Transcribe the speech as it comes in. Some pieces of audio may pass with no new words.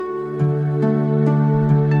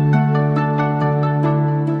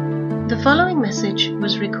following message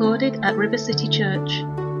was recorded at River City Church.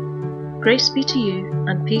 Grace be to you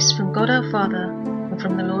and peace from God our Father and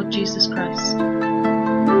from the Lord Jesus Christ.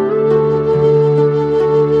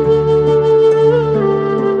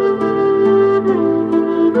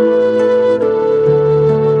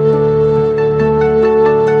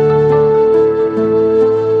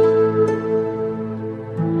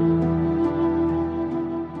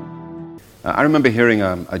 I remember hearing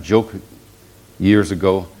a joke years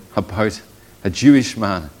ago about a Jewish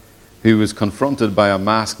man who was confronted by a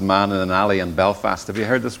masked man in an alley in Belfast. Have you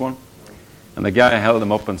heard this one? And the guy held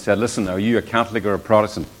him up and said, "Listen, are you a Catholic or a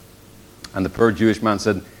Protestant?" And the poor Jewish man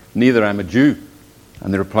said, "Neither, I'm a Jew."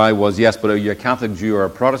 And the reply was, "Yes, but are you a Catholic Jew or a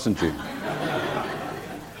Protestant Jew?"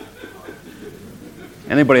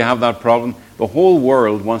 Anybody have that problem? The whole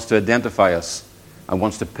world wants to identify us and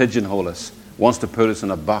wants to pigeonhole us, wants to put us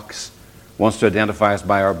in a box, wants to identify us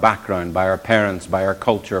by our background, by our parents, by our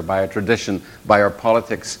culture, by our tradition, by our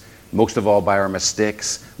politics, most of all by our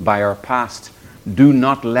mistakes, by our past. Do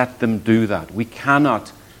not let them do that. We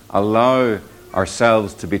cannot allow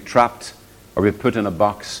ourselves to be trapped or be put in a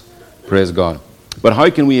box. Praise God. But how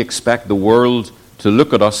can we expect the world to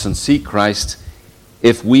look at us and see Christ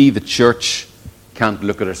if we, the church, can't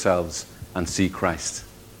look at ourselves and see Christ?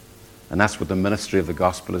 And that's what the ministry of the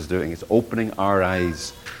gospel is doing. It's opening our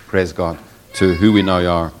eyes, praise God, to who we now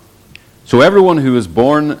are. So everyone who is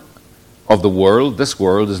born of the world, this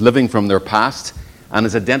world, is living from their past and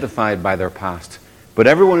is identified by their past. But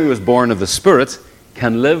everyone who is born of the Spirit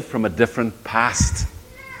can live from a different past,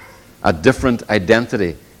 a different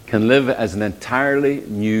identity, can live as an entirely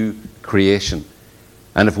new creation.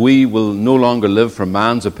 And if we will no longer live from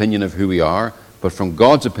man's opinion of who we are, but from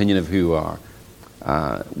God's opinion of who we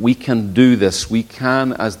are, we can do this. We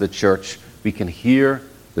can, as the church, we can hear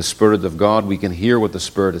the Spirit of God. We can hear what the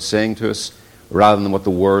Spirit is saying to us rather than what the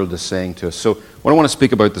world is saying to us. So what I want to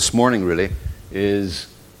speak about this morning really is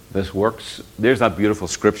this works. There's that beautiful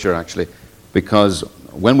scripture actually, because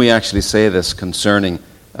when we actually say this concerning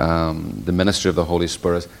the ministry of the Holy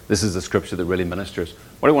Spirit, this is the scripture that really ministers.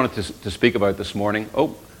 What I wanted to speak about this morning,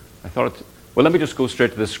 well, let me just go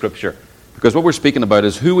straight to this scripture, because what we're speaking about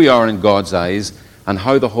is who we are in God's eyes and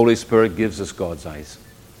how the Holy Spirit gives us God's eyes.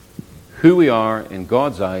 Who we are in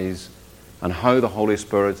God's eyes and how the Holy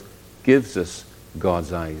Spirit gives us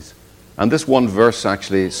God's eyes. And this one verse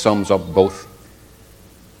actually sums up both.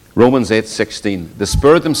 Romans 8:16. The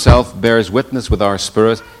Spirit himself bears witness with our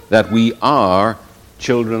spirit that we are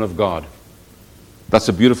children of God. That's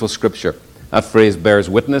a beautiful scripture. That phrase, bears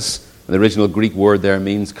witness, the original Greek word there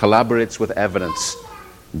means collaborates with evidence,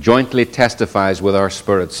 jointly testifies with our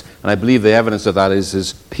spirits. And I believe the evidence of that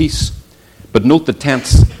is peace. But note the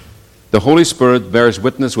tense. The Holy Spirit bears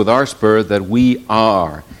witness with our spirit that we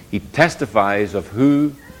are. He testifies of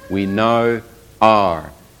who we now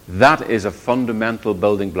are. That is a fundamental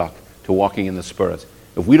building block to walking in the Spirit.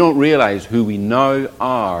 If we don't realize who we now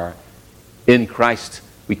are in Christ,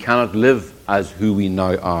 we cannot live as who we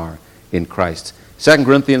now are in Christ. 2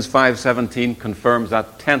 Corinthians 5:17 confirms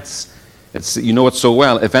that tense. You know it so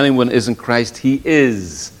well. If anyone is in Christ, he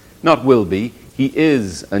is, not will be, he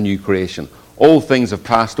is a new creation. All things have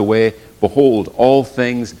passed away. Behold, all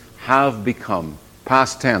things have become,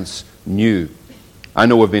 past tense, new. I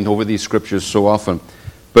know we've been over these scriptures so often.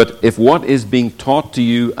 But if what is being taught to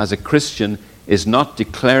you as a Christian is not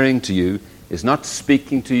declaring to you, is not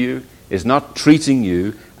speaking to you, is not treating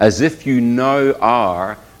you as if you now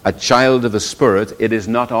are a child of the Spirit, it is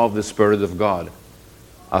not of the Spirit of God.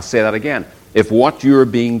 I'll say that again. If what you're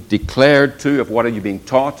being declared to, if what are you being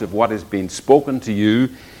taught, if what is being spoken to you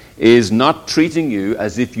is not treating you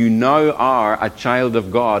as if you now are a child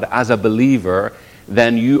of God as a believer,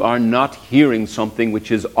 then you are not hearing something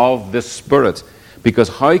which is of the Spirit. Because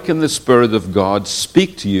how can the Spirit of God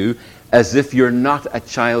speak to you as if you're not a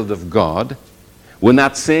child of God when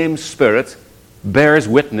that same Spirit bears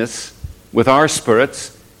witness with our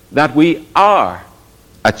spirits that we are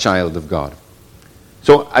a child of God?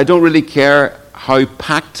 So I don't really care how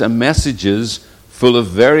packed a message is full of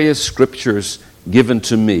various scriptures given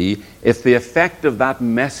to me, if the effect of that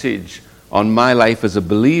message on my life as a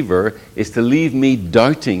believer is to leave me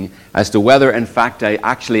doubting as to whether in fact I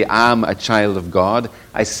actually am a child of God,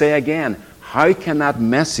 I say again, how can that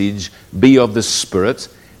message be of the Spirit?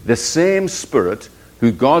 The same Spirit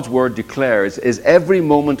who God's Word declares is every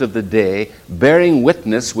moment of the day bearing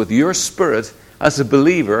witness with your spirit as a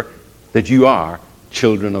believer that you are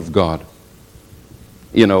children of God.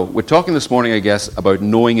 You know, we're talking this morning, I guess, about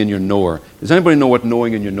knowing in your knower. Does anybody know what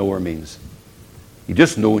knowing in your knower means? You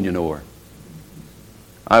just know in your knower.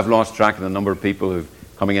 I've lost track of the number of people who've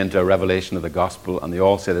coming into a revelation of the gospel, and they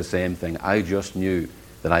all say the same thing. I just knew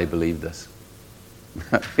that I believed this.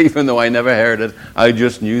 Even though I never heard it, I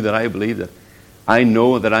just knew that I believed it. I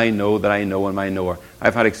know that I know that I know and I knower.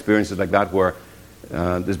 I've had experiences like that where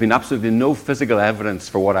there's been absolutely no physical evidence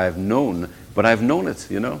for what I've known, but I've known it,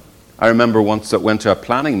 you know. I remember once I went to a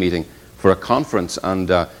planning meeting for a conference,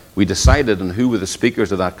 and we decided on who were the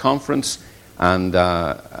speakers of that conference. And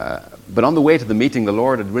but on the way to the meeting, the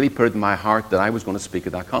Lord had really put it in my heart that I was going to speak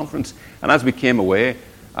at that conference. And as we came away,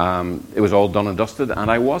 it was all done and dusted,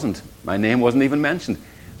 and I wasn't. My name wasn't even mentioned.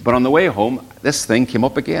 But on the way home, this thing came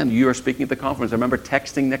up again. You are speaking at the conference. I remember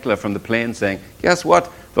texting Nicola from the plane saying, guess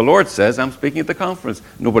what? The Lord says I'm speaking at the conference.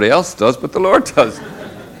 Nobody else does, but the Lord does.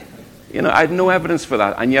 You know, I had no evidence for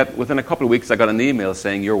that. And yet, within a couple of weeks, I got an email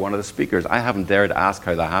saying, you're one of the speakers. I haven't dared to ask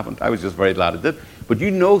how that happened. I was just very glad it did. But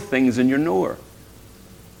you know things in your knower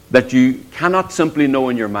that you cannot simply know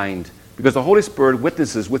in your mind, because the Holy Spirit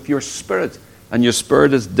witnesses with your spirit. And your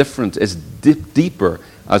spirit is different, is deeper,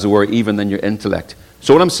 as it were, even than your intellect.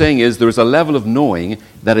 So what I'm saying is there is a level of knowing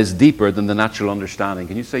that is deeper than the natural understanding.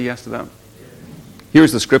 Can you say yes to that?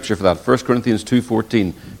 Here's the scripture for that. 1 Corinthians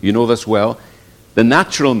 2:14. You know this well. The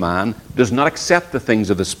natural man does not accept the things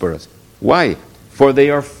of the Spirit. Why? For they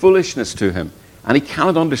are foolishness to him, and he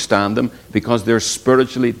cannot understand them because they're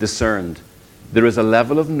spiritually discerned. There is a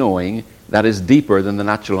level of knowing that is deeper than the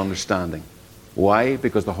natural understanding. Why?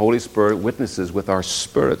 Because the Holy Spirit witnesses with our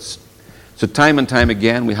spirits. So time and time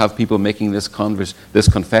again, we have people making this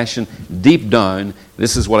confession. Deep down,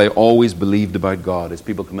 this is what I always believed about God, as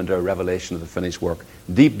people come into a revelation of the finished work.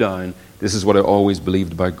 Deep down, this is what I always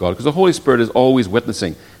believed about God. Because the Holy Spirit is always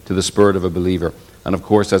witnessing to the spirit of a believer. And of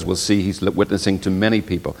course, as we'll see, he's witnessing to many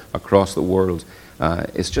people across the world.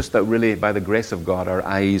 It's just that really, by the grace of God, our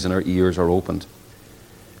eyes and our ears are opened.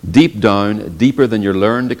 Deep down, deeper than your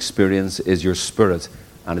learned experience, is your spirit.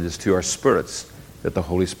 And it is to our spirits that the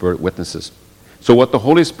Holy Spirit witnesses. So what the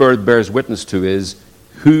Holy Spirit bears witness to is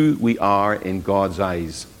who we are in God's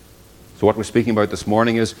eyes. So what we're speaking about this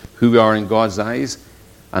morning is who we are in God's eyes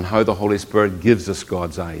and how the Holy Spirit gives us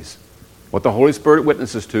God's eyes. What the Holy Spirit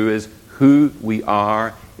witnesses to is who we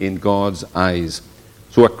are in God's eyes.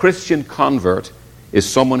 So a Christian convert is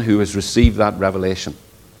someone who has received that revelation.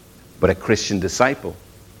 But a Christian disciple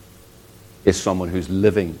is someone who's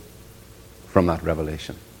living from that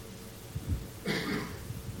revelation.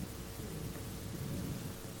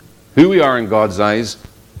 Who we are in God's eyes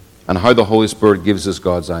and how the Holy Spirit gives us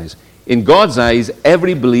God's eyes. In God's eyes,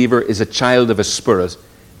 every believer is a child of a spirit,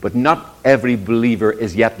 but not every believer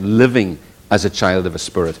is yet living as a child of a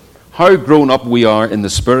spirit. How grown up we are in the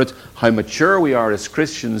Spirit, how mature we are as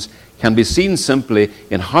Christians, can be seen simply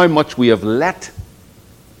in how much we have let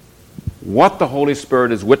what the Holy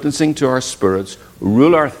Spirit is witnessing to our spirits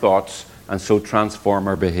rule our thoughts and so transform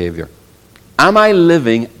our behavior. Am I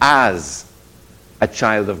living as a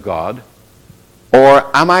child of God,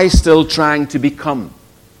 or am I still trying to become,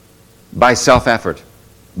 by self-effort,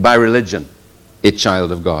 by religion, a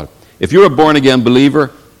child of God? If you're a born-again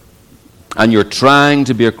believer and you're trying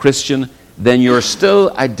to be a Christian, then you're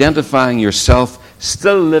still identifying yourself,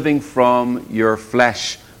 still living from your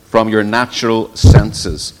flesh, from your natural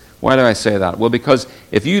senses. Why do I say that? Well, because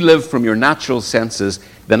if you live from your natural senses,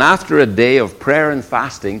 then after a day of prayer and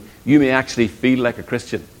fasting, you may actually feel like a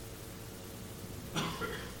Christian.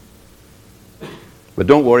 But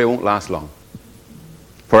don't worry, it won't last long.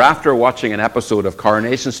 For after watching an episode of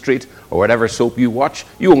Coronation Street or whatever soap you watch,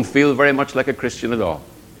 you won't feel very much like a Christian at all.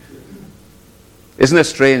 Isn't it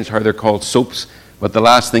strange how they're called soaps, but the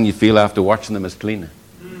last thing you feel after watching them is clean?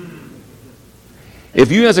 If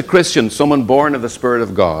you as a Christian, someone born of the Spirit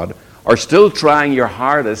of God, are still trying your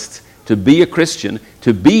hardest to be a Christian,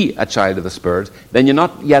 to be a child of the Spirit, then you're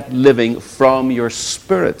not yet living from your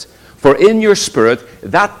spirit. For in your spirit,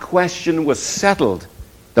 that question was settled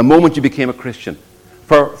the moment you became a Christian.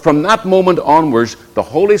 For from that moment onwards, the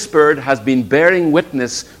Holy Spirit has been bearing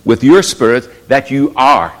witness with your spirit that you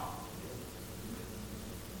are.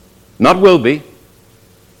 Not will be.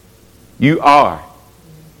 You are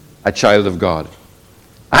a child of God.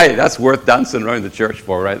 Aye, that's worth dancing around the church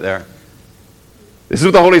for right there. This is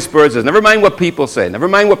what the Holy Spirit says. Never mind what people say. Never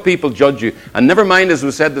mind what people judge you. And never mind, as we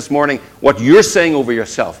said this morning, what you're saying over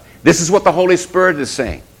yourself. This is what the Holy Spirit is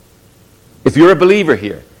saying. If you're a believer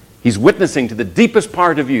here, He's witnessing to the deepest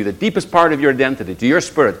part of you, the deepest part of your identity, to your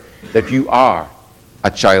spirit, that you are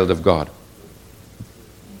a child of God.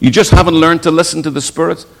 You just haven't learned to listen to the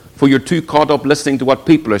Spirit, for you're too caught up listening to what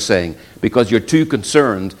people are saying, because you're too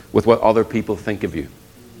concerned with what other people think of you.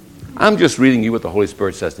 I'm just reading you what the Holy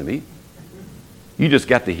Spirit says to me. You just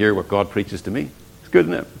get to hear what God preaches to me. It's good,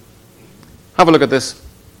 isn't it? Have a look at this.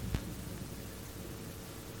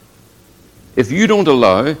 If you don't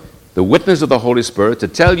allow the witness of the Holy Spirit to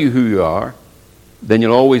tell you who you are, then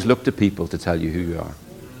you'll always look to people to tell you who you are.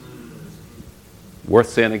 Worth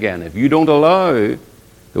saying again. If you don't allow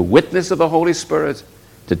the witness of the Holy Spirit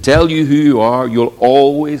to tell you who you are, you'll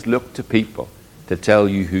always look to people to tell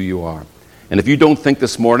you who you are. And if you don't think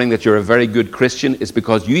this morning that you're a very good Christian, it's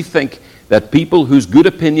because you think that people whose good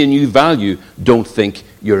opinion you value don't think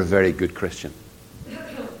you're a very good Christian.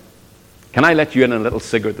 Can I let you in on a little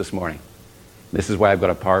cigarette this morning? This is why I've got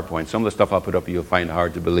a PowerPoint. Some of the stuff I'll put up you'll find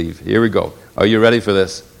hard to believe. Here we go. Are you ready for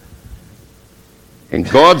this? In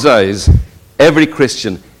God's eyes, every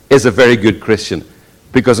Christian is a very good Christian.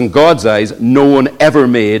 Because in God's eyes, no one ever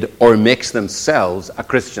made or makes themselves a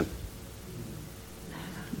Christian.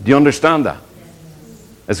 Do you understand that?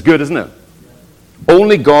 It's good, isn't it?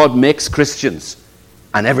 Only God makes Christians,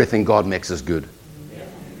 and everything God makes is good.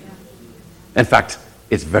 In fact,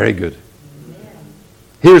 it's very good.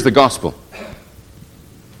 Here's the gospel.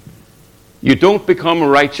 You don't become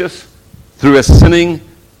righteous through a sinning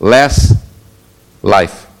less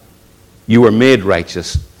life. You were made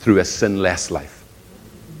righteous through a sinless life.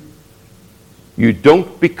 You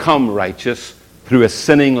don't become righteous through a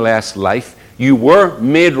sinning less life. You were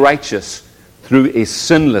made righteous through a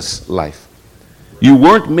sinless life. You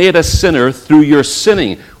weren't made a sinner through your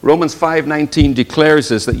sinning. Romans 5:19 declares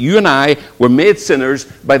this, that you and I were made sinners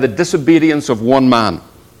by the disobedience of one man,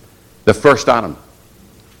 the first Adam.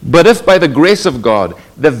 But if by the grace of God,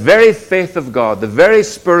 the very faith of God, the very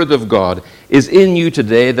Spirit of God is in you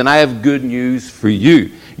today, then I have good news for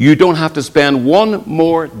you. You don't have to spend one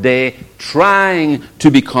more day trying to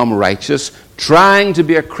become righteous, trying to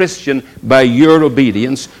be a Christian by your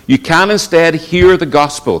obedience. You can instead hear the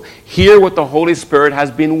gospel, hear what the Holy Spirit has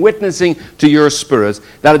been witnessing to your spirit,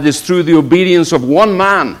 that it is through the obedience of one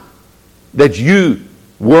man that you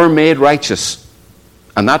were made righteous.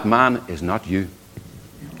 And that man is not you.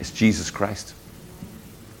 It's Jesus Christ.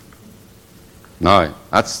 Now,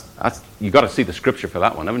 you've got to see the scripture for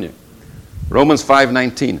that one, haven't you? Romans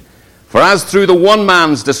 5:19. For as through the one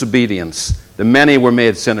man's disobedience, the many were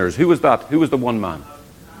made sinners. Who was that? Who was the one man?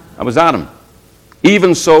 That was Adam.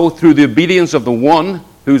 Even so, through the obedience of the one,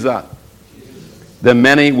 who's that? The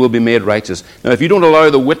many will be made righteous. Now, if you don't allow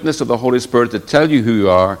the witness of the Holy Spirit to tell you who you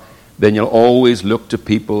are, then you'll always look to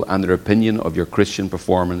people and their opinion of your Christian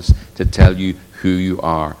performance to tell you who you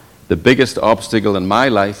are. The biggest obstacle in my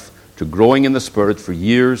life to growing in the Spirit for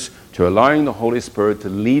years, to allowing the Holy Spirit to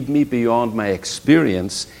lead me beyond my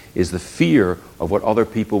experience, is the fear of what other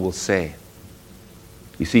people will say.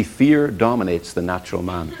 You see, fear dominates the natural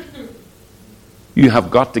man. You have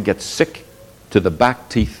got to get sick to the back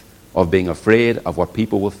teeth of being afraid of what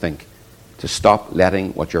people will think, to stop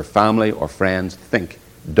letting what your family or friends think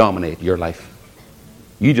dominate your life.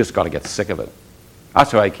 You just got to get sick of it.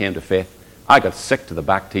 That's how I came to faith. I got sick to the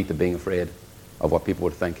back teeth of being afraid of what people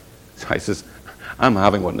would think. So I says, I'm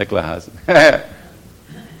having what Nicola has.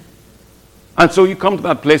 And so you come to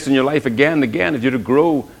that place in your life again and again. If you're to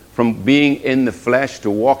grow from being in the flesh to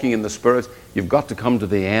walking in the Spirit, you've got to come to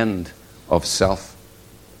the end of self.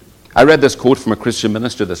 I read this quote from a Christian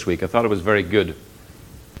minister this week. I thought it was very good.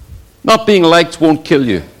 Not being liked won't kill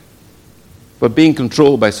you, but being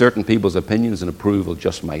controlled by certain people's opinions and approval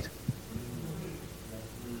just might.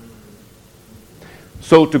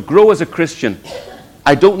 So to grow as a Christian,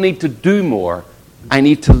 I don't need to do more. I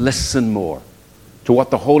need to listen more to what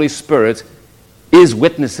the Holy Spirit is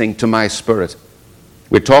witnessing to my spirit.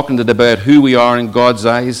 We're talking today about who we are in God's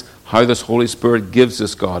eyes, how this Holy Spirit gives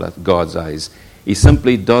us God's eyes. He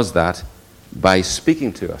simply does that by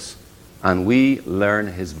speaking to us, and we learn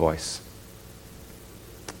His voice.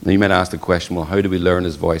 Now you might ask the question, well, how do we learn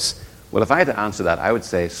His voice? Well, if I had to answer that, I would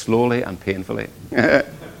say slowly and painfully.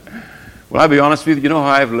 Well, I'll be honest with you, you know how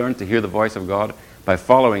I've learned to hear the voice of God? By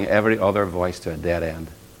following every other voice to a dead end.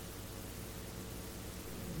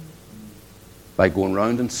 By going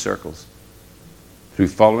round in circles through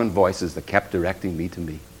following voices that kept directing me to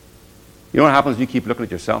me. You know what happens? You keep looking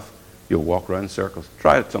at yourself, you'll walk around in circles.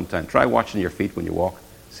 Try it sometime. Try watching your feet when you walk.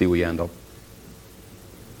 See where you end up.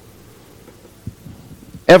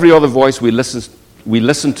 Every other voice we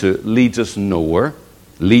listen to leads us nowhere,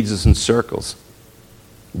 leads us in circles.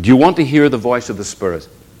 Do you want to hear the voice of the Spirit?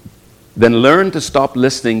 Then learn to stop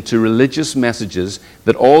listening to religious messages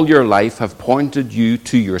that all your life have pointed you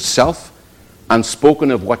to yourself and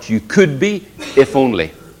spoken of what you could be, if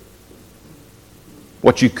only.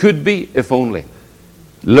 What you could be, if only.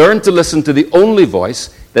 Learn to listen to the only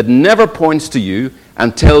voice that never points to you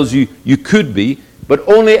and tells you you could be, but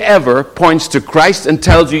only ever points to Christ and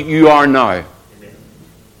tells you you are now.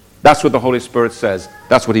 That's what the Holy Spirit says.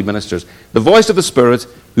 That's what he ministers. The voice of the Spirit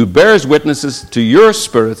who bears witnesses to your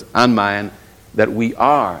spirit and mine that we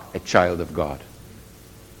are a child of God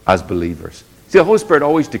as believers. See, the Holy Spirit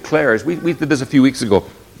always declares, we did this a few weeks ago,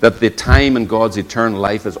 that the time in God's eternal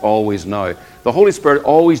life is always now. The Holy Spirit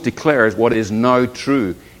always declares what is now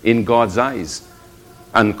true in God's eyes.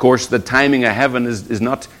 And of course, the timing of heaven is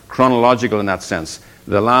not chronological in that sense.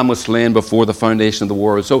 The Lamb was slain before the foundation of the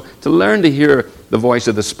world. So to learn to hear the voice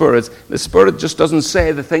of the Spirit just doesn't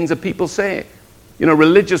say the things that people say. You know,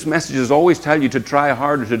 religious messages always tell you to try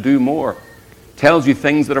harder, to do more. Tells you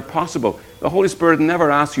things that are possible. The Holy Spirit never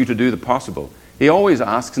asks you to do the possible. He always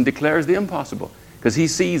asks and declares the impossible. Because he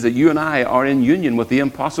sees that you and I are in union with the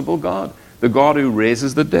impossible God. The God who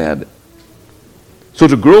raises the dead. So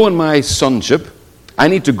to grow in my sonship, I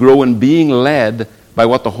need to grow in being led by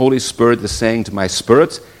what the Holy Spirit is saying to my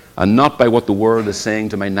spirit, and not by what the world is saying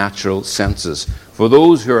to my natural senses. For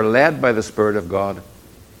those who are led by the Spirit of God,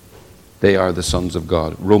 they are the sons of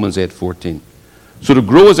God. Romans 8:14. So to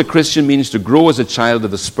grow as a Christian means to grow as a child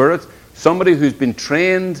of the Spirit, somebody who's been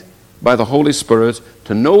trained by the Holy Spirit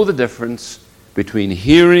to know the difference between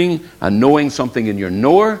hearing and knowing something in your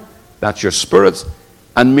knower, that's your spirit,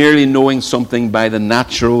 and merely knowing something by the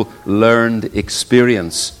natural learned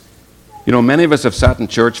experience. You know, many of us have sat in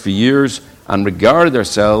church for years and regarded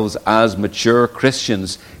ourselves as mature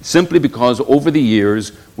Christians simply because over the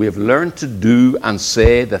years we have learned to do and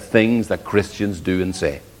say the things that Christians do and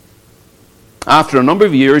say. After a number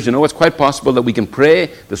of years, you know, it's quite possible that we can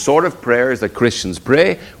pray the sort of prayers that Christians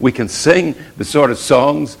pray. We can sing the sort of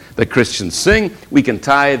songs that Christians sing. We can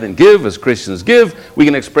tithe and give as Christians give. We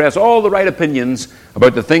can express all the right opinions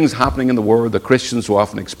about the things happening in the world that Christians so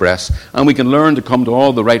often express. And we can learn to come to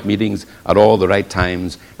all the right meetings at all the right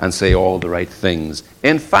times and say all the right things.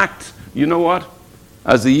 In fact, you know what?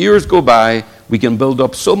 As the years go by, we can build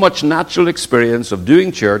up so much natural experience of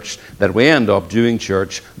doing church that we end up doing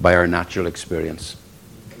church by our natural experience.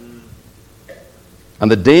 And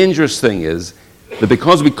the dangerous thing is that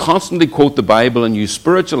because we constantly quote the Bible and use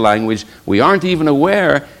spiritual language, we aren't even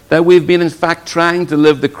aware that we've been in fact trying to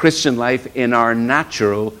live the Christian life in our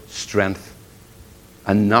natural strength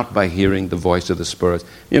and not by hearing the voice of the Spirit.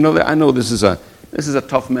 You know, I know this is a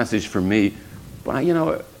tough message for me, but you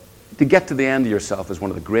know, to get to the end of yourself is one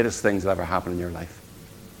of the greatest things that ever happened in your life.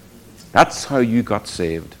 That's how you got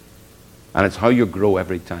saved. And it's how you grow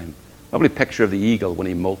every time. Lovely picture of the eagle when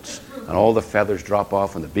he molts and all the feathers drop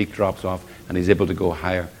off and the beak drops off and he's able to go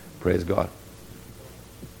higher. Praise God.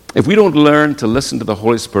 If we don't learn to listen to the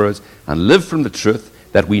Holy Spirit and live from the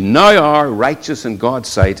truth that we now are righteous in God's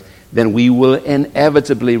sight, then we will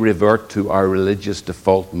inevitably revert to our religious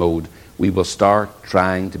default mode. We will start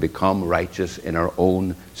trying to become righteous in our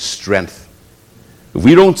own strength. If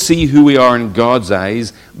we don't see who we are in God's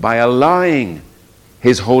eyes by allowing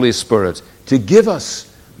His Holy Spirit to give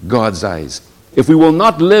us God's eyes, if we will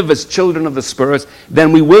not live as children of the Spirit,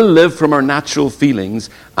 then we will live from our natural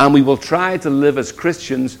feelings and we will try to live as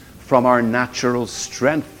Christians from our natural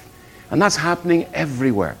strength. And that's happening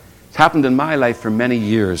everywhere. It's happened in my life for many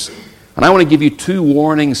years. And I want to give you two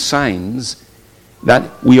warning signs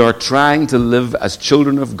that we are trying to live as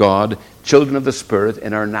children of God, children of the Spirit,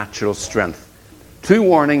 in our natural strength. Two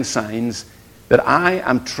warning signs that I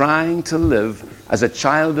am trying to live as a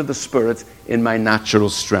child of the Spirit in my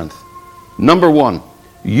natural strength. Number one,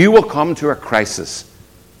 you will come to a crisis.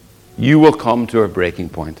 You will come to a breaking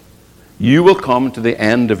point. You will come to the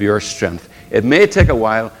end of your strength. It may take a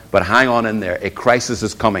while, but hang on in there. A crisis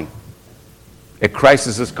is coming. A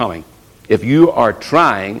crisis is coming. If you are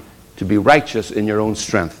trying to be righteous in your own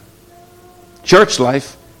strength. Church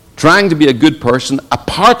life, trying to be a good person,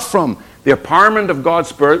 apart from the empowerment of God's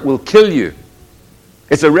Spirit, will kill you.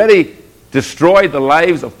 It's already destroyed the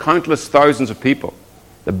lives of countless thousands of people.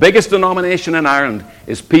 The biggest denomination in Ireland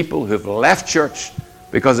is people who have left church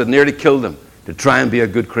because it nearly killed them to try and be a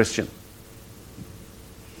good Christian.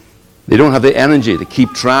 They don't have the energy to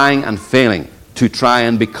keep trying and failing to try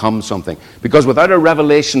and become something. Because without a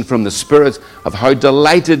revelation from the Spirit of how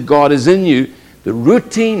delighted God is in you, the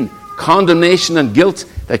routine condemnation and guilt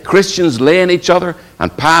that Christians lay in each other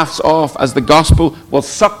and pass off as the gospel will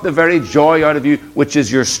suck the very joy out of you, which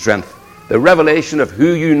is your strength. The revelation of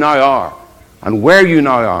who you now are and where you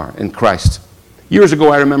now are in Christ. Years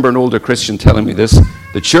ago, I remember an older Christian telling me this: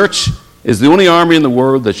 the church is the only army in the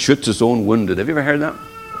world that shoots its own wounded. Have you ever heard that?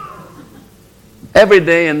 Every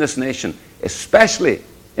day in this nation, especially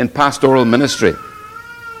in pastoral ministry,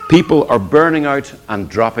 people are burning out and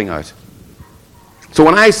dropping out. So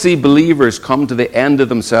when I see believers come to the end of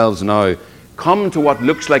themselves now, come to what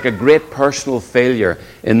looks like a great personal failure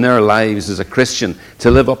in their lives as a Christian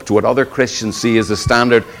to live up to what other Christians see as a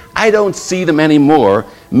standard, I don't see them anymore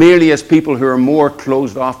merely as people who are more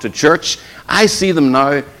closed off to church. I see them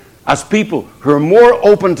now as people who are more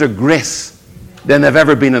open to grace than they've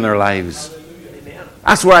ever been in their lives.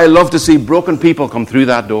 That's why I love to see broken people come through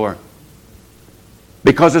that door.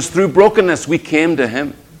 Because it's through brokenness we came to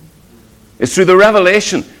Him. It's through the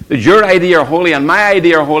revelation that your idea of holy and my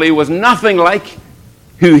idea of holy was nothing like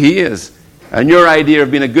who He is. And your idea of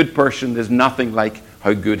being a good person is nothing like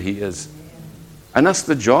how good He is. And that's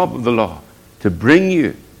the job of the law, to bring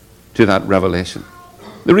you to that revelation.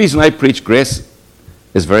 The reason I preach grace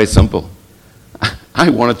is very simple. I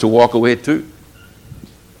wanted to walk away too.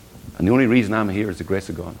 And the only reason I'm here is the grace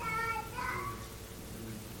of God.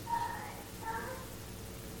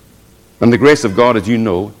 And the grace of God, as you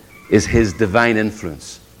know, is His divine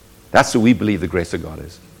influence. That's what we believe the grace of God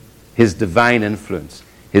is. His divine influence.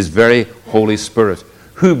 His very Holy Spirit,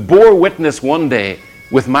 who bore witness one day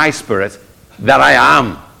with my spirit that I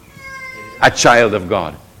am a child of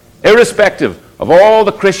God. Irrespective of all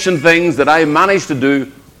the Christian things that I managed to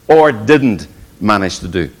do or didn't manage to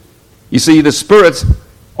do. You see, the Spirit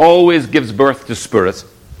always gives birth to Spirit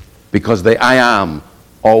because the I am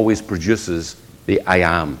always produces the I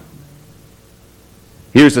am.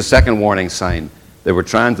 Here's the second warning sign that we're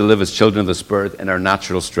trying to live as children of the Spirit in our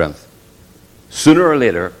natural strength. Sooner or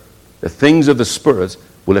later, the things of the Spirit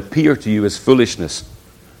will appear to you as foolishness.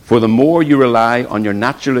 For the more you rely on your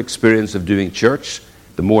natural experience of doing church,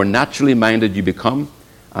 the more naturally minded you become.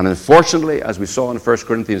 And unfortunately, as we saw in 1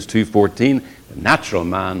 Corinthians 2:14, the natural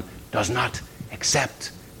man does not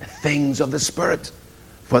accept the things of the Spirit,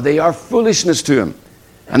 for they are foolishness to him,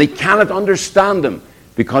 and he cannot understand them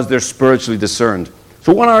because they're spiritually discerned.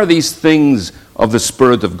 So what are these things of the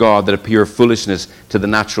Spirit of God that appear foolishness to the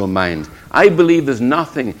natural mind? I believe there's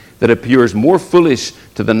nothing that appears more foolish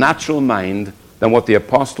to the natural mind than what the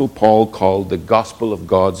Apostle Paul called the gospel of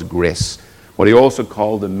God's grace, what he also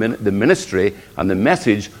called the ministry and the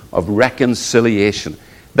message of reconciliation.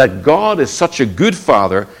 That God is such a good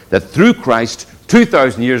Father that through Christ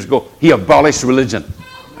 2,000 years ago, He abolished religion.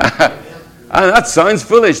 And that sounds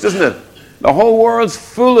foolish, doesn't it? The whole world's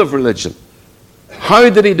full of religion. How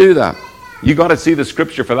did He do that? You got to see the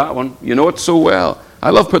scripture for that one. You know it so well. I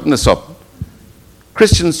love putting this up.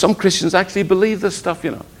 Some Christians actually believe this stuff,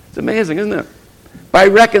 you know. It's amazing, isn't it? By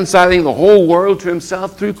reconciling the whole world to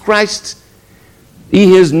Himself through Christ,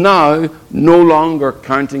 He is now no longer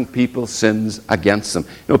counting people's sins against them.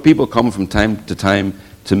 You know, people come from time to time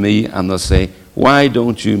to me and they'll say, why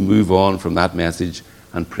don't you move on from that message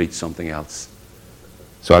and preach something else?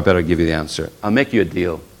 So I better give you the answer. I'll make you a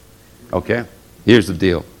deal. Okay? Here's the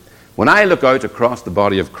deal. When I look out across the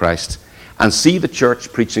body of Christ and see the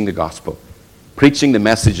church preaching the gospel, preaching the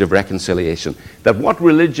message of reconciliation, that what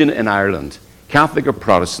religion in Ireland, Catholic or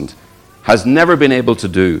Protestant, has never been able to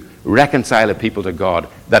do, reconcile a people to God,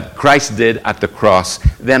 that Christ did at the cross,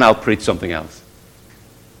 then I'll preach something else.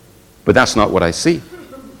 But that's not what I see.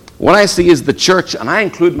 What I see is the church, and I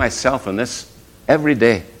include myself in this every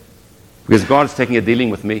day, because God's taking a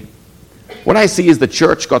dealing with me. What I see is the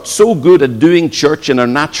church got so good at doing church in our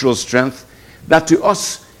natural strength that to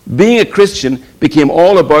us, being a Christian became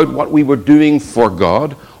all about what we were doing for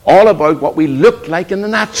God, all about what we looked like in the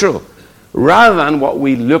natural, rather than what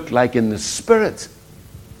we looked like in the Spirit.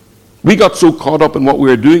 We got so caught up in what we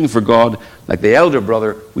were doing for God, like the elder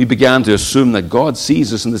brother, we began to assume that God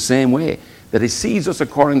sees us in the same way, that He sees us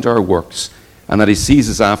according to our works, and that He sees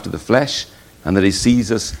us after the flesh, and that He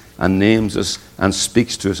sees us and names us and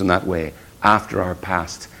speaks to us in that way, after our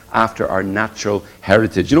past, after our natural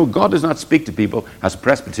heritage. You know, God does not speak to people as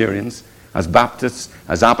Presbyterians, as Baptists,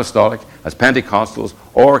 as Apostolic, as Pentecostals,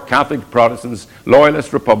 or Catholic, Protestants,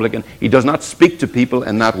 Loyalist, Republican. He does not speak to people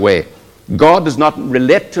in that way. God does not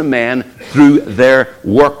relate to men through their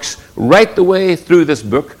works. Right the way through this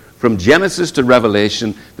book, from Genesis to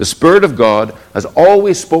Revelation, the Spirit of God has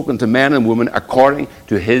always spoken to men and women according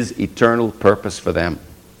to His eternal purpose for them.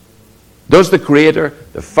 Does the Creator,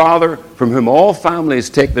 the Father, from whom all families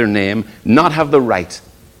take their name, not have the right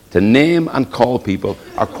to name and call people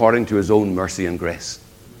according to His own mercy and grace?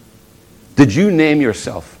 Did you name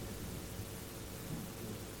yourself?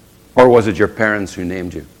 Or was it your parents who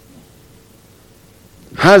named you?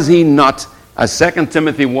 Has He not, as 2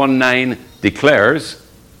 Timothy 1:9 declares,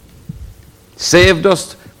 saved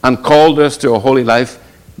us and called us to a holy life,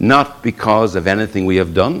 not because of anything we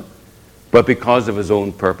have done, but because of His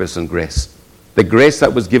own purpose and grace. The grace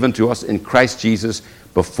that was given to us in Christ Jesus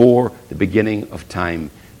before the beginning of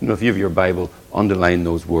time. You know, if you have your Bible, underline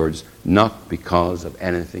those words. Not because of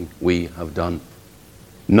anything we have done.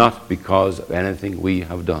 Not because of anything we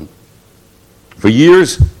have done. For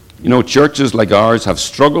years, you know, churches like ours have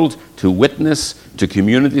struggled to witness to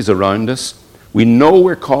communities around us. We know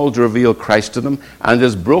we're called to reveal Christ to them, and it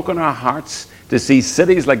has broken our hearts to see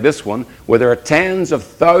cities like this one, where there are tens of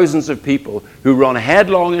thousands of people who run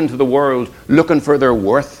headlong into the world looking for their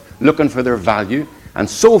worth, looking for their value, and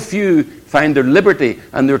so few find their liberty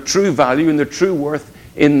and their true value and their true worth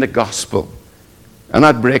in the gospel. And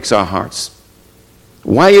that breaks our hearts.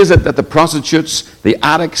 Why is it that the prostitutes, the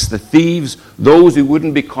addicts, the thieves, those who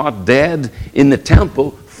wouldn't be caught dead in the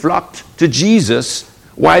temple flocked to Jesus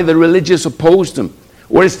while the religious opposed him?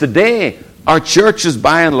 Whereas today, our churches,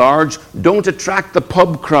 by and large, don't attract the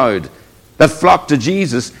pub crowd that flock to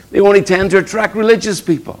Jesus. They only tend to attract religious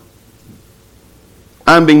people.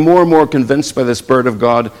 I'm being more and more convinced by the Spirit of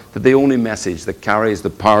God that the only message that carries the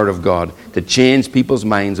power of God to change people's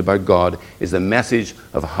minds about God is the message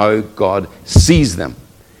of how God sees them.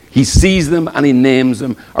 He sees them and he names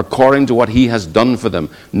them according to what he has done for them,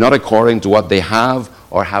 not according to what they have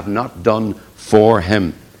or have not done for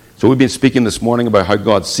him. So we've been speaking this morning about how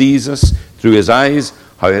God sees us through his eyes,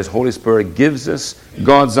 how his Holy Spirit gives us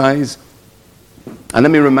God's eyes. And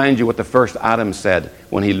let me remind you what the first Adam said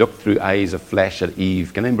when he looked through eyes of flesh at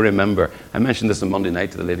Eve. Can anybody remember? I mentioned this on Monday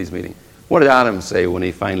night to the ladies' meeting. What did Adam say when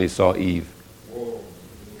he finally saw Eve? Whoa.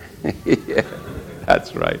 Yeah,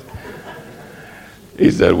 that's right.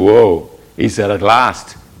 He said, whoa. He said, at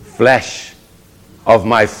last, flesh of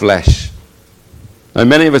my flesh. Now,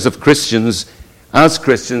 many of us as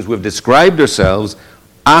Christians, we've described ourselves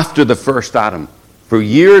after the first Adam. For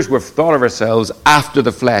years, we've thought of ourselves after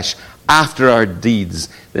the flesh, after our deeds.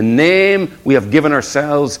 The name we have given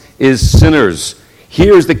ourselves is sinners.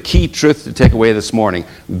 Here's the key truth to take away this morning.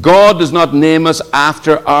 God does not name us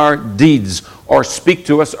after our deeds or speak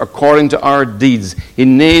to us according to our deeds. He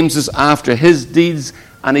names us after his deeds,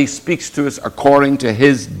 and he speaks to us according to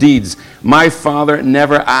his deeds. My Father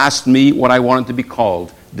never asked me what I wanted to be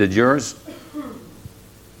called. Did yours?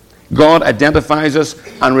 God identifies us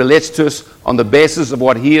and relates to us on the basis of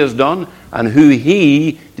what he has done and who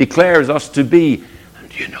he declares us to be. And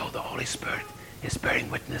do you know the Holy Spirit is bearing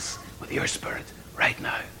witness with your spirit right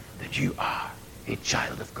now that you are a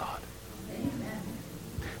child of God. Amen.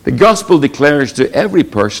 The gospel declares to every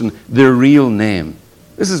person their real name.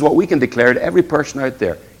 This is what we can declare to every person out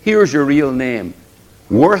there. Here's your real name.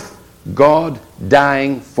 Worth God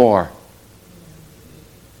dying for.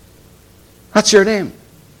 That's your name.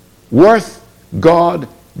 Worth God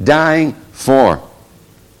dying for.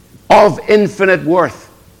 Of infinite worth.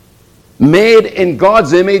 Made in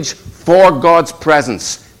God's image for God's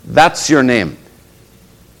presence. That's your name.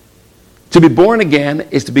 To be born again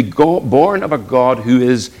is to be born of a God who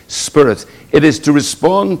is Spirit. It is to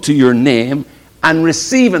respond to your name and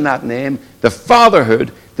receive in that name the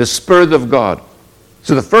fatherhood, the Spirit of God.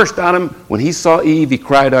 So the first Adam, when he saw Eve, he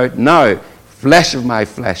cried out, now, flesh of my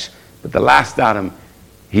flesh. But the last Adam,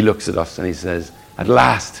 he looks at us and he says, at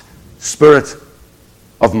last, spirit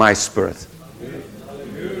of my spirit.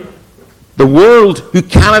 The world who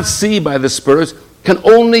cannot see by the Spirit can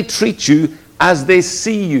only treat you as they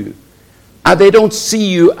see you. And they don't see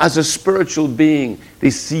you as a spiritual being. They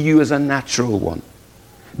see you as a natural one.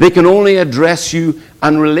 They can only address you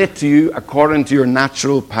and relate to you according to your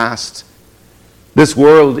natural past. This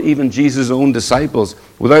world, even Jesus' own disciples,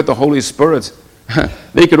 without the Holy Spirit,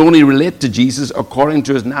 they could only relate to Jesus according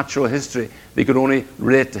to his natural history. They could only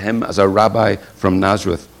relate to him as a rabbi from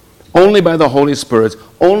Nazareth. Only by the Holy Spirit,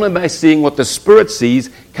 only by seeing what the Spirit sees,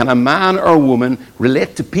 can a man or woman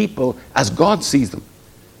relate to people as God sees them.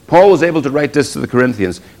 Paul was able to write this to the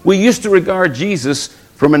Corinthians. We used to regard Jesus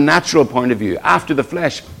from a natural point of view, after the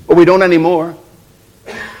flesh, but we don't anymore.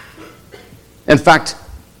 In fact,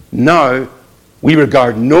 now we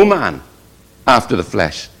regard no man after the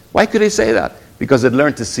flesh. Why could he say that? Because they'd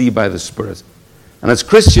learned to see by the Spirit. And as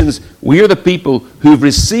Christians, we are the people who've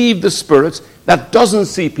received the Spirit that doesn't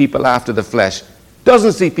see people after the flesh,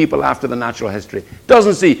 doesn't see people after the natural history,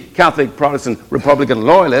 doesn't see Catholic, Protestant, Republican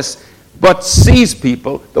loyalists, but sees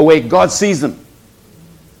people the way God sees them.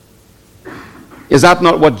 Is that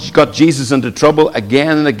not what got Jesus into trouble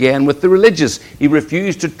again and again with the religious? He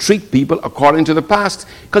refused to treat people according to their past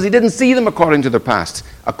because he didn't see them according to their past,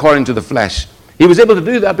 according to the flesh. He was able to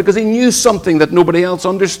do that because he knew something that nobody else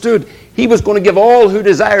understood. He was going to give all who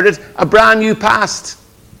desired it a brand new past.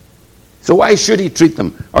 So why should he treat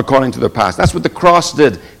them according to their past? That's what the cross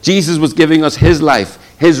did. Jesus was giving us his life,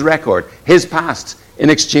 his record, his past in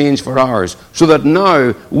exchange for ours. So that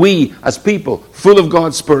now we, as people full of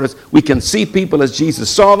God's Spirit, we can see people as Jesus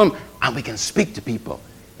saw them, and we can speak to people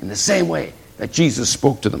in the same way that Jesus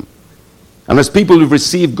spoke to them. And as people who've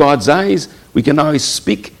received God's eyes, we can now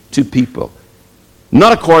speak to people,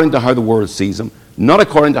 not according to how the world sees them, not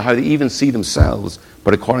according to how they even see themselves,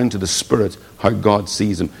 but according to the Spirit, how God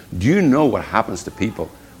sees them. Do you know what happens to people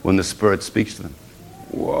when the Spirit speaks to them?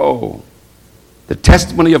 Whoa. The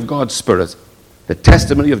testimony of God's Spirit, the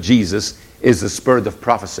testimony of Jesus, is the spirit of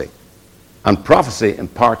prophecy. And prophecy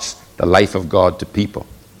imparts the life of God to people.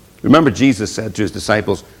 Remember, Jesus said to his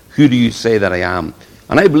disciples, "Who do you say that I am?"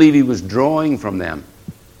 And I believe he was drawing from them,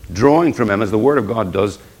 as the Word of God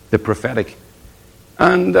does, the prophetic.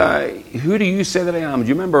 And who do you say that I am? Do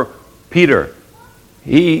you remember Peter?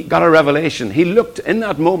 He got a revelation. He looked in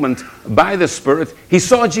that moment by the Spirit. He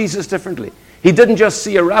saw Jesus differently. He didn't just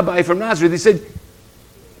see a rabbi from Nazareth. He said,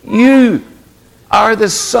 "You are the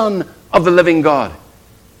Son of the living God."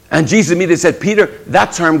 And Jesus immediately said, "Peter,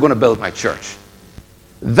 that's how I'm going to build my church.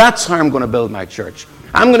 That's how I'm going to build my church.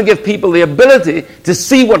 I'm going to give people the ability to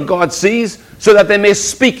see what God sees so that they may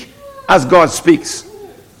speak as God speaks."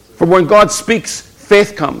 For when God speaks,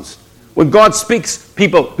 faith comes. When God speaks,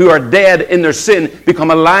 people who are dead in their sin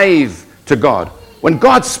become alive to God. When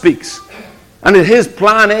God speaks, and it's his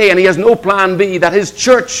plan A and he has no plan B, that his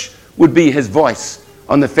church would be his voice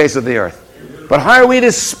on the face of the earth. But how are we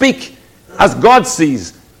to speak as God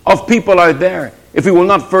sees of people out there if we will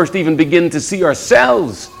not first even begin to see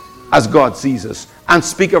ourselves as God sees us and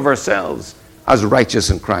speak of ourselves as righteous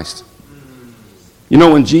in Christ? You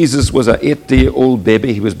know, when Jesus was an 8-day-old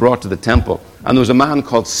baby, he was brought to the temple. And there was a man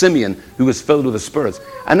called Simeon who was filled with the Spirit.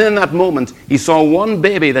 And in that moment, he saw one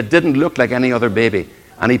baby that didn't look like any other baby.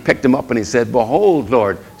 And he picked him up and he said, "Behold,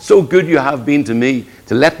 Lord, so good you have been to me,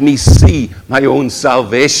 to let me see my own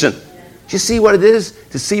salvation." Do you see what it is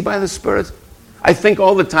to see by the Spirit? I think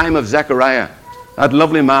all the time of Zechariah, that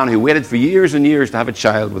lovely man who waited for years and years to have a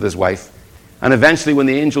child with his wife. And eventually when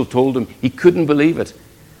the angel told him, he couldn't believe it.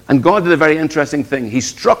 And God did a very interesting thing. He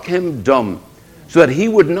struck him dumb so that he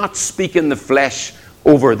would not speak in the flesh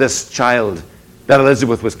over this child that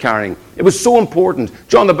Elizabeth was carrying. It was so important.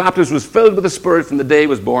 John the Baptist was filled with the Spirit from the day he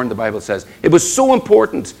was born, the Bible says. It was so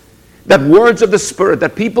important that words of the Spirit,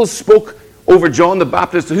 that people spoke over John the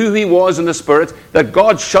Baptist, who he was in the Spirit, that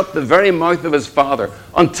God shut the very mouth of his father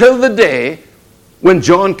until the day when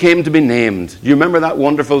John came to be named. Do you remember that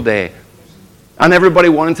wonderful day? And everybody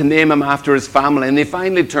wanted to name him after his family. And they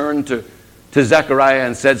finally turned to Zechariah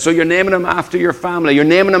and said, "So you're naming him after your family. You're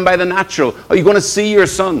naming him by the natural. Are you going to see your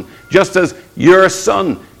son just as your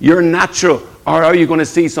son, your natural? Or are you going to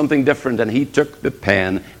see something different?" And he took the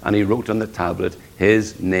pen and he wrote on the tablet,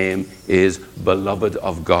 "His name is Beloved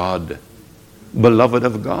of God." Beloved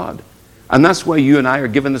of God. And that's why you and I are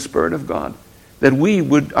given the Spirit of God. That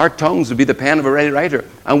our tongues would be the pen of a ready writer.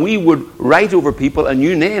 And we would write over people a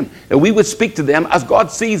new name. That we would speak to them as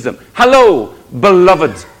God sees them. "Hello,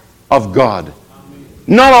 beloved of God."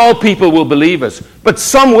 Not all people will believe us, but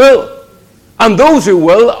some will. And those who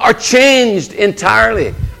will are changed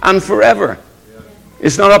entirely and forever.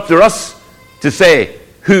 It's not up to us to say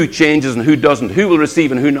who changes and who doesn't, who will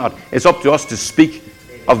receive and who not. It's up to us to speak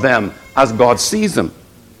of them as God sees them.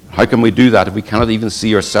 How can we do that if we cannot even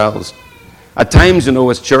see ourselves? At times, you know,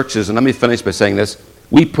 as churches, and let me finish by saying this,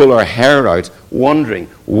 we pull our hair out wondering,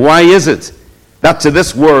 why is it that to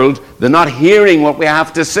this world they're not hearing what we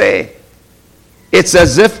have to say? It's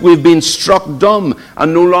as if we've been struck dumb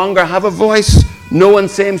and no longer have a voice. No one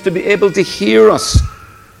seems to be able to hear us.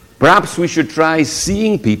 Perhaps we should try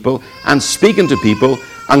seeing people and speaking to people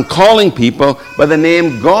and calling people by the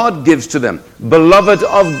name God gives to them, beloved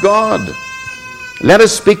of God. Let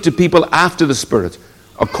us speak to people after the Spirit,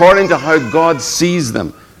 according to how God sees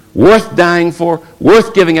them, worth dying for,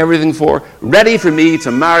 worth giving everything for, ready for me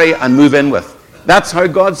to marry and move in with. That's how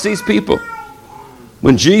God sees people.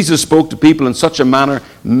 When Jesus spoke to people in such a manner,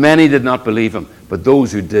 many did not believe him, but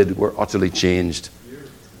those who did were utterly changed.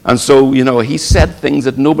 And so, you know, he said things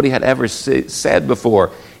that nobody had ever said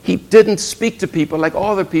before. He didn't speak to people like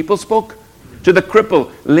other people spoke. To the cripple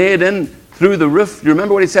laid in through the roof, you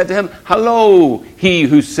remember what he said to him? "Hello, he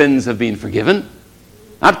whose sins have been forgiven."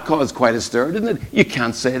 That caused quite a stir, didn't it? You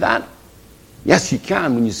can't say that. Yes, you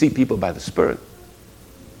can when you see people by the Spirit.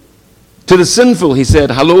 To the sinful, he said,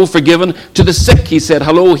 "Hello, forgiven." To the sick, he said,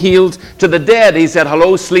 "Hello, healed." To the dead, he said,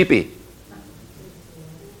 "Hello, sleepy."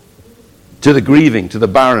 To the grieving, to the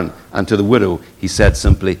barren, and to the widow, he said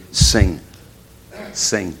simply, "Sing,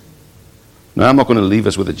 sing." Now, I'm not going to leave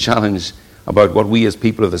us with a challenge about what we as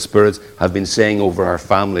people of the Spirit have been saying over our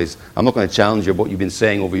families. I'm not going to challenge you about what you've been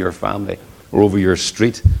saying over your family. or over your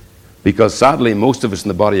street. Because sadly, most of us in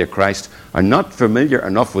the body of Christ are not familiar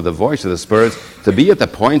enough with the voice of the Spirit to be at the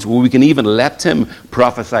point where we can even let Him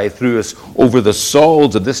prophesy through us over the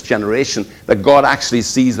souls of this generation, that God actually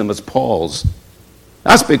sees them as Paul's.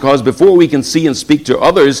 That's because before we can see and speak to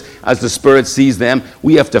others as the Spirit sees them,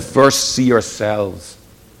 we have to first see ourselves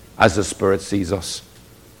as the Spirit sees us.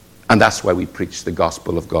 And that's why we preach the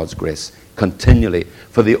gospel of God's grace continually.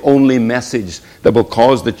 For the only message that will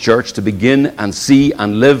cause the church to begin and see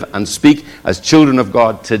and live and speak as children of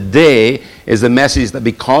God today is the message that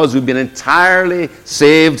because we've been entirely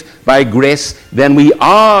saved by grace, then we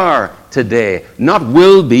are today, not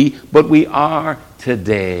will be, but we are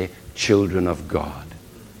today children of God.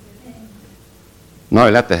 Now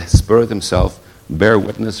let the Spirit Himself bear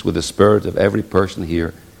witness with the spirit of every person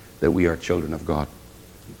here that we are children of God.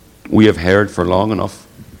 We have heard for long enough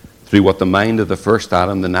through what the mind of the first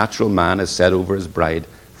Adam, the natural man, has said over his bride,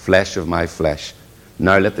 flesh of my flesh.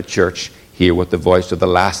 Now let the church hear what the voice of the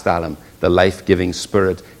last Adam, the life-giving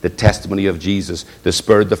Spirit, the testimony of Jesus, the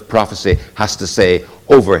Spirit of prophecy, has to say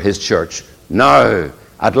over His church. Now,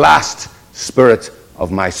 at last, Spirit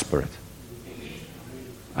of my Spirit.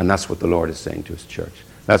 And that's what the Lord is saying to His church.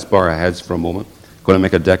 Let's bow our heads for a moment. I'm going to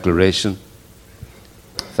make a declaration.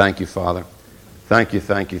 Thank you, Father. Thank you,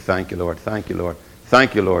 thank you, thank you, Lord. Thank you, Lord.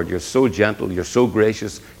 Thank you, Lord. You're so gentle. You're so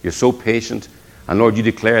gracious. You're so patient. And Lord, you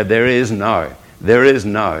declare there is now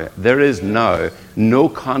no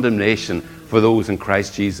condemnation for those in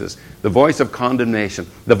Christ Jesus. The voice of condemnation,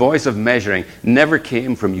 the voice of measuring never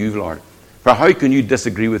came from you, Lord. For how can you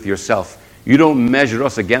disagree with yourself? You don't measure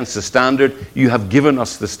us against the standard. You have given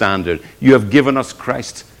us the standard. You have given us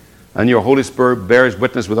Christ. And your Holy Spirit bears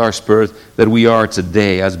witness with our spirit that we are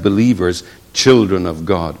today, as believers, children of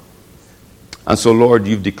God. And so, Lord,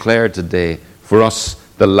 you've declared today for us,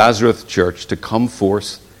 the Lazarus Church, to come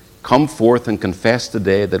forth and confess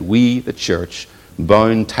today that we, the church,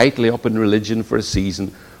 bound tightly up in religion for a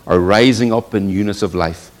season, are rising up in newness of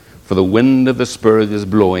life. For the wind of the Spirit is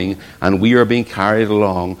blowing, and we are being carried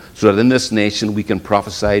along, so that in this nation we can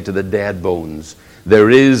prophesy to the dead bones.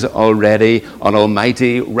 There is already an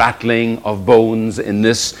almighty rattling of bones in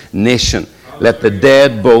this nation. Let the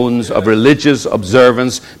dead bones of religious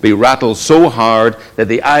observance be rattled so hard that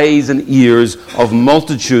the eyes and ears of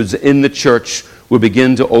multitudes in the church will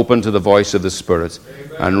begin to open to the voice of the Spirit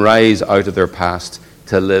and rise out of their past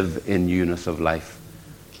to live in newness of life.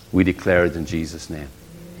 We declare it in Jesus' name.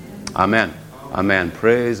 Amen. Amen.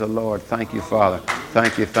 Praise the Lord. Thank you, Father.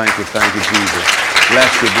 Thank you, thank you, thank you, Jesus.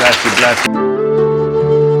 Bless you, bless you, bless you.